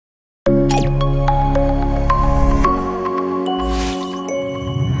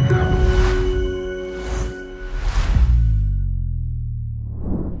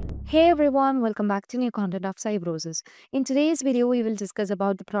Hey everyone, welcome back to new content of Cybrosys. In today's video, we will discuss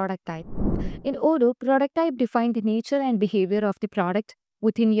about the product type. In Odoo, product type define the nature and behavior of the product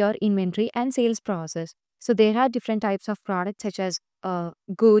within your inventory and sales process. So there are different types of products such as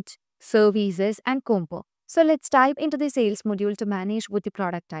goods, services, and combo. So let's dive into the sales module to manage with the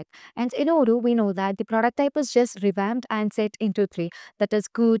product type. And in Odoo, we know that the product type is just revamped and set into three, that is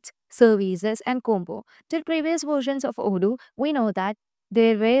goods, services, and combo. Till previous versions of Odoo, we know that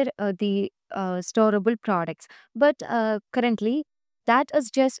there were the storable products, but currently that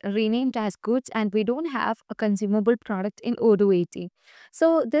is just renamed as goods, and we don't have a consumable product in Odoo 18.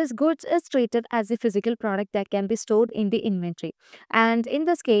 So this goods is treated as a physical product that can be stored in the inventory. And in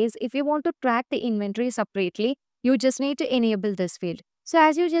this case, if you want to track the inventory separately, you just need to enable this field. So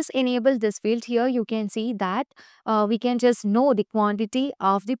as you just enable this field here, you can see that we can just know the quantity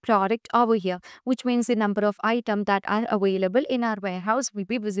of the product over here, which means the number of items that are available in our warehouse will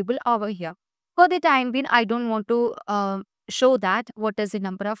be visible over here. For the time being, I don't want to show that what is the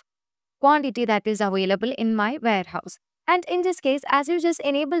number of quantity that is available in my warehouse. And in this case, as you just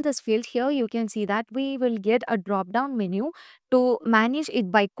enable this field here, you can see that we will get a drop down menu to manage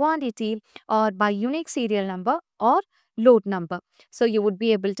it by quantity or by unique serial number or load number. So you would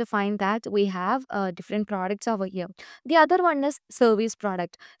be able to find that we have different products over here. The other one is service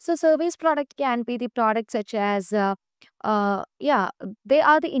product. So service product can be the product such as yeah, they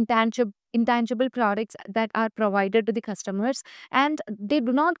are the intangible products that are provided to the customers, and they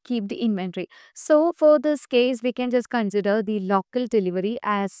do not keep the inventory. So for this case, we can just consider the local delivery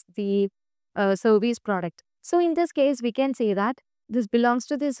as the service product. So in this case, we can say that this belongs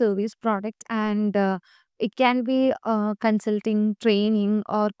to the service product, and it can be consulting, training,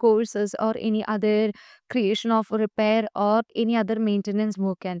 or courses, or any other creation of repair or any other maintenance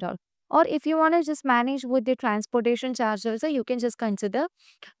work and all. Or if you want to just manage with the transportation charge also, you can just consider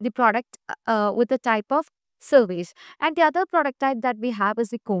the product with the type of service. And the other product type that we have is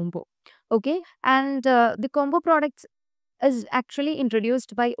the combo. Okay. And the combo products is actually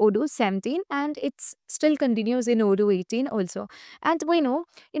introduced by Odoo 17, and it's still continues in Odoo 18 also. And we know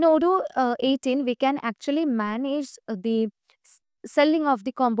in Odoo 18, we can actually manage the selling of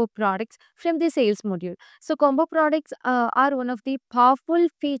the combo products from the sales module. So combo products are one of the powerful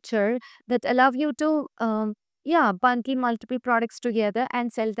feature that allow you to bundle multiple products together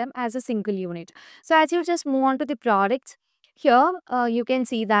and sell them as a single unit. So as you just move on to the products, here you can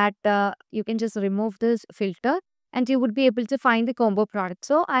see that you can just remove this filter and you would be able to find the combo product.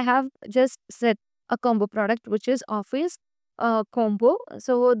 So I have just set a combo product which is office combo.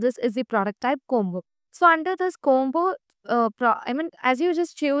 So this is the product type combo. So under this combo, as you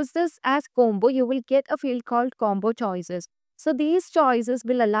just choose this as combo, you will get a field called combo choices. So these choices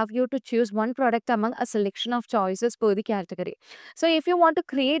will allow you to choose one product among a selection of choices per the category. So if you want to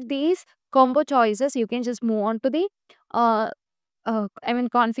create these combo choices, you can just move on to the uh,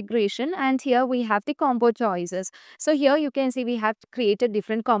 configuration, and here we have the combo choices. So here you can see we have created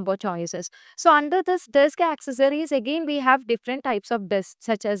different combo choices. So under this desk accessories, again we have different types of desks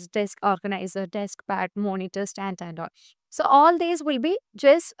such as desk organizer, desk pad, monitor, stand, and all. So all these will be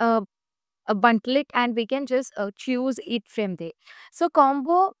just a bundle it, and we can just choose it from there. So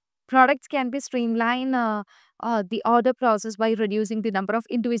combo products can be streamlined the order process by reducing the number of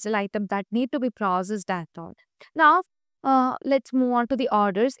individual items that need to be processed at all. Now let's move on to the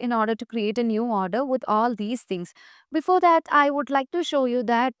orders in order to create a new order with all these things. Before that, I would like to show you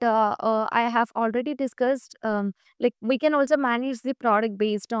that I have already discussed like we can also manage the product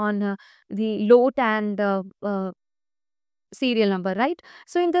based on the load and serial number, right?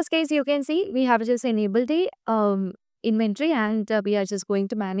 So in this case, you can see we have just enabled the inventory, and we are just going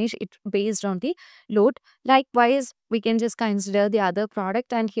to manage it based on the load. Likewise, we can just consider the other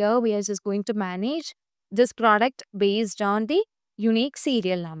product, and here we are just going to manage this product based on the unique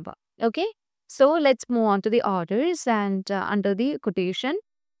serial number. Okay. So let's move on to the orders, and under the quotation,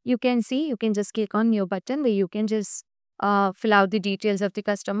 you can see you can just click on new button where you can just fill out the details of the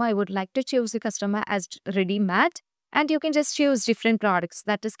customer. I would like to choose the customer as ready mat, and you can just choose different products,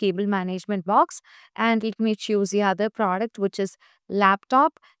 that is cable management box, and let me choose the other product which is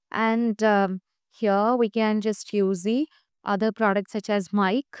laptop. And here we can just choose the other products such as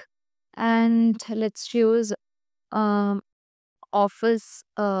mic, and let's choose um, office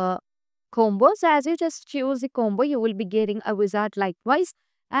combo. So as you just choose the combo, you will be getting a wizard likewise,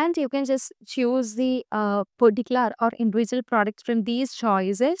 and you can just choose the particular or individual products from these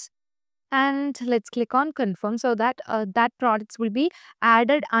choices, and let's click on confirm so that that products will be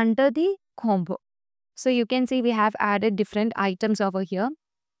added under the combo. So you can see we have added different items over here.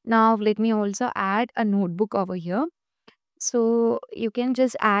 Now let me also add a notebook over here. So you can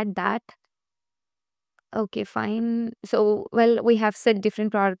just add that. Okay, fine. So, well, we have set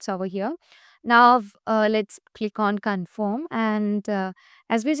different products over here. Now, let's click on confirm. And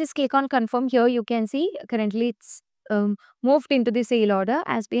as we just click on confirm here, you can see currently it's moved into the sale order.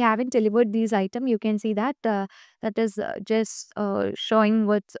 As we haven't delivered these items, you can see that that is just showing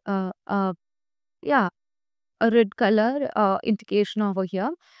what, yeah, a red color indication over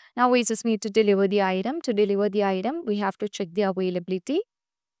here. Now, we just need to deliver the item. To deliver the item, we have to check the availability.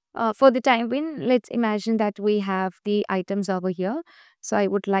 For the time being, let's imagine that we have the items over here. So I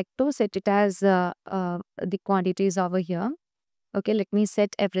would like to set it as the quantities over here. Okay, let me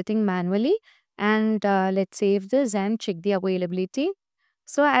set everything manually and let's save this and check the availability.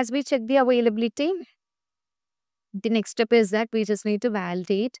 So as we check the availability, the next step is that we just need to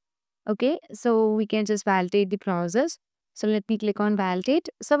validate. Okay, so we can just validate the process. So let me click on validate.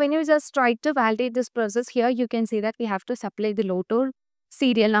 So when you just try to validate this process here, you can see that we have to supply the lotto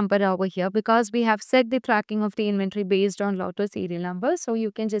serial number over here because we have set the tracking of the inventory based on lotto serial number. So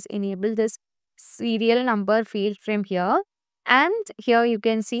you can just enable this serial number field from here. And here you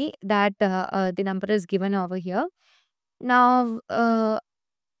can see that the number is given over here. Now,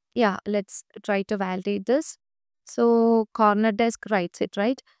 yeah, let's try to validate this. So corner desk writes it,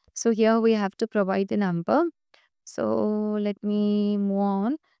 right? So here we have to provide the number. So let me move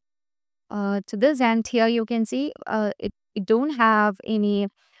on to this, and here you can see it don't have any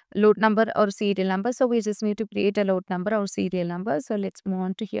load number or serial number. So we just need to create a load number or serial number. So let's move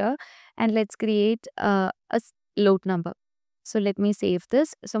on to here and let's create load number. So let me save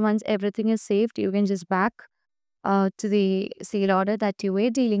this. So once everything is saved, you can just back to the sale order that you were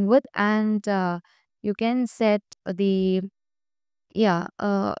dealing with, and you can set the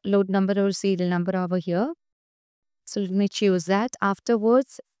load number or serial number over here. So let me choose that.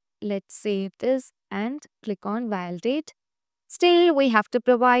 Afterwards, let's save this and click on validate. Still, we have to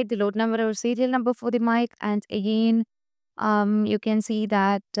provide the load number or serial number for the mic, and again, you can see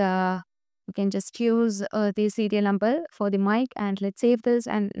that you can just choose the serial number for the mic, and let's save this.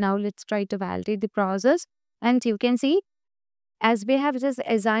 And now let's try to validate the process, and you can see as we have just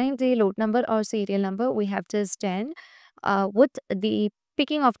assigned the load number or serial number, we have just done with the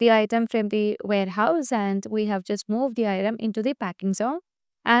picking of the item from the warehouse, and we have just moved the item into the packing zone.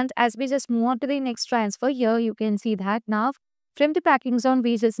 And as we just move on to the next transfer here, you can see that now from the packing zone,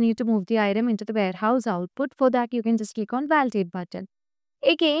 we just need to move the item into the warehouse output. For that, you can just click on validate button.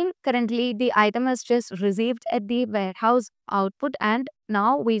 Again, currently the item is just received at the warehouse output, and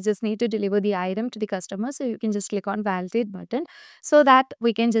now we just need to deliver the item to the customer. So you can just click on validate button so that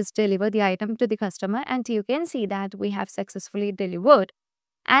we can just deliver the item to the customer, and you can see that we have successfully delivered.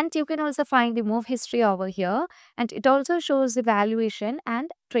 And you can also find the move history over here, and it also shows the valuation and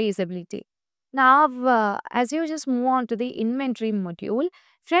traceability. Now, as you just move on to the inventory module,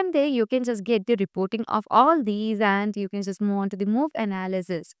 from there you can just get the reporting of all these, and you can just move on to the move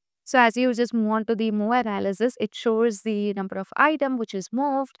analysis. So as you just move on to the move analysis, it shows the number of item which is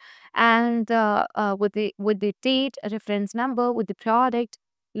moved, and with the date, reference number, with the product,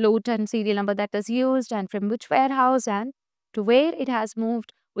 load and serial number that is used, and from which warehouse and to where it has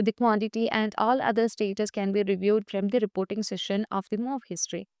moved, with the quantity, and all other status can be reviewed from the reporting session of the move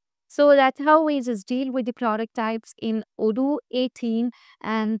history. So that's how we just deal with the product types in Odoo 18.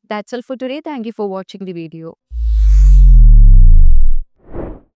 And that's all for today. Thank you for watching the video.